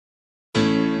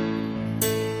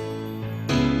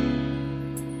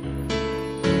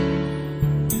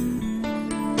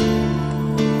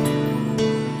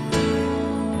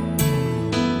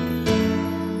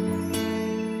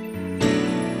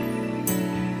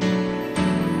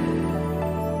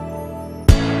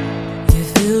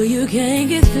can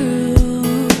get through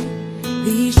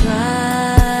these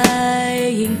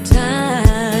trying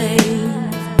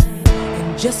times.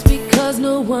 And just because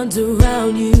no one's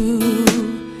around you,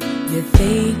 you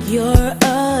think you're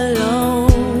alone.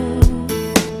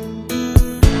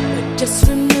 But just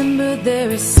remember there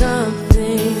is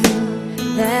something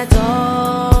that's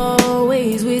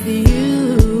always with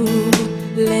you,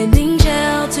 lending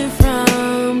shelter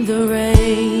from the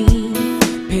rain,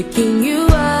 picking you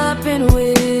up and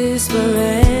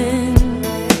whispering,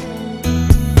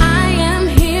 I am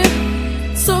here,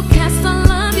 so cast all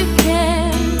of your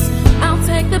cares. I'll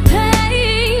take the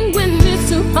pain when it's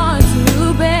too hard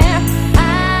to bear.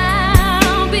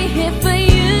 I'll be here for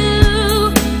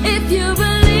you if you believe.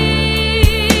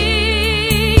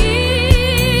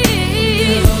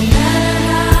 No matter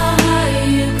how high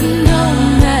you can go, no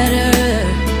matter,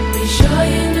 be sure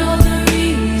you know the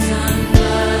reason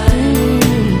why.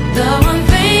 The one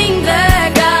thing that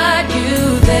got you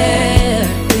there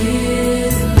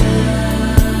is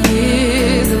love,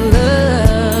 is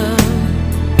love.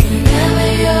 Whenever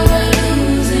you're a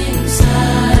losing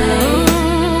side,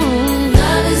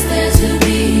 love is there to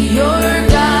be your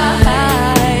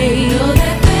guide. Know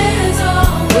that there's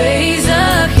always a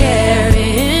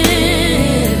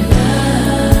caring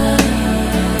love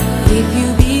if you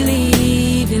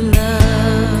believe in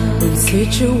love. When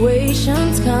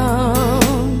situations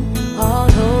come, all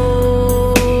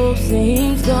hope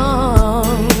seems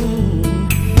gone.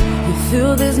 You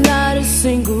feel there's not a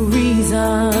single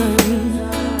reason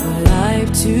for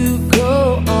life to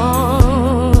go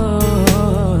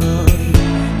on.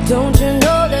 Don't you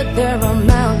know that there are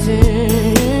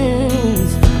mountains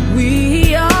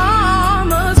we all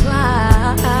must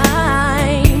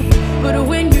climb? But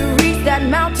when you reach that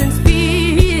mountain's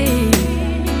peak,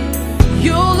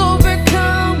 you'll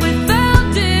overcome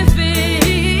without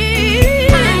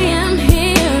defeat. I am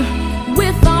here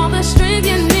with all the strength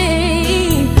you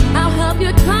need. I'll help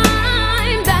you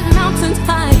climb that mountain's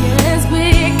highest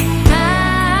peak.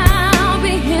 I'll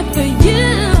be here for you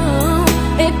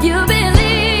if you believe.